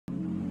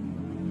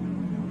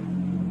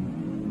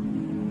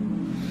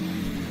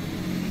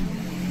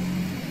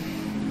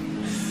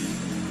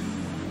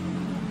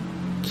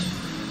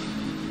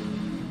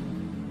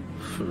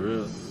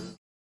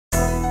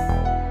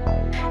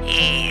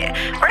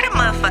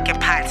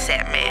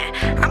mindset, man.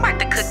 I'm about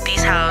to cook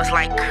these hoes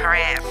like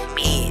crab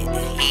meat.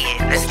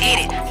 Yeah, let's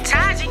get it.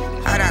 Taaji.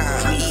 Hold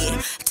on.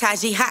 Yeah.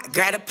 Taaji hot,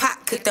 grab a pot,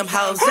 cook them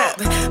hoes up.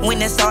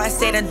 When it's all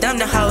said and done,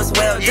 the hoes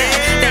well done.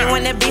 They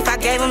want the beef, I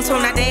gave them to,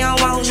 now they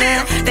don't want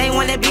none. They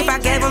want the beef, I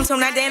gave them to,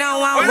 now they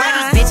don't want one.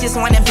 These bitches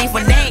want the beef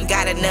when they ain't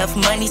got enough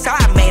money, so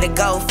I made a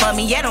go for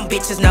me. Yeah, them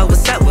bitches know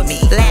what's up with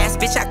me. Last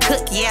bitch I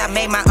cooked, yeah, I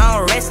made my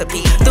own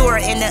recipe. Threw her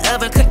in the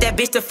oven, cooked that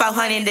bitch to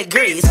 400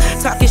 degrees.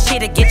 Talking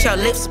shit to get your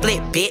lips split,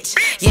 bitch.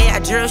 Yeah,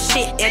 I drill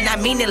shit, and I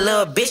mean it,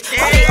 little bitch.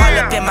 Why they all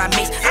up in my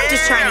mix? I'm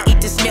just trying to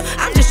eat this meal.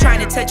 I'm just trying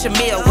to touch a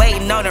meal,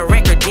 waiting on a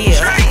record deal.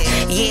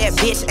 Yeah,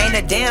 bitch, ain't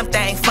a damn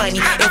thing funny.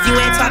 If you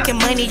ain't talking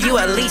money, you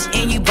a leech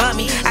and you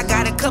bummy. I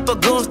got a couple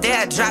goons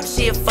there, drop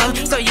shit for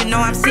me. So you know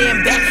I'm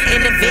sitting back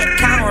in the vet,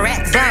 counting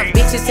racks. Dumb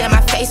bitches in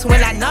my face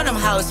when I know them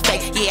hoes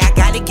fake. Yeah, I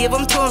gotta give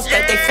them to them,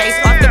 straight they face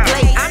off the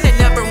plate. I'm the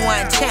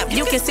 #1 champ,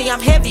 you can see I'm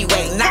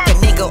heavyweight. Knock a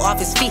nigga off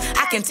his feet,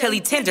 I can tell he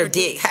tender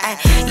dick.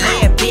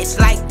 Yeah, bitch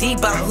like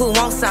Debo, who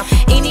wants some?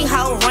 Any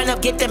hoe run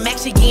up, get them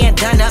extra getting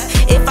done up.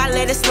 If I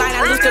let it slide,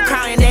 I lose the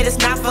crown and that is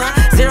not fun.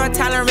 Zero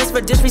tolerance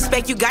for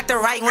disrespect, you got the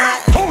right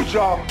one. Told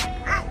y'all,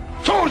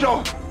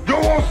 you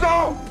want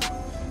some?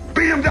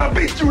 Beat him down,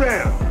 beat you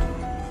down.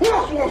 Who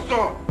else wants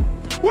some?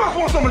 Who else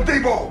wants some of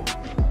Debo?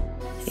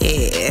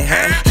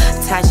 Yeah,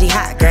 Taaji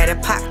hot, grab a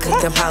pot,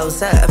 cook them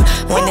hoes up.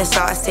 When it's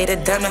all said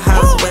and done, the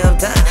hoes well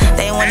done.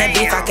 They want the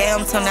beef, I gave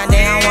them to, now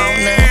they don't want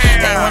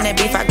none. They want the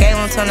beef, I gave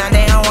them to, now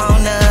they don't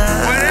want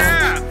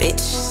none.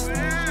 Bitch.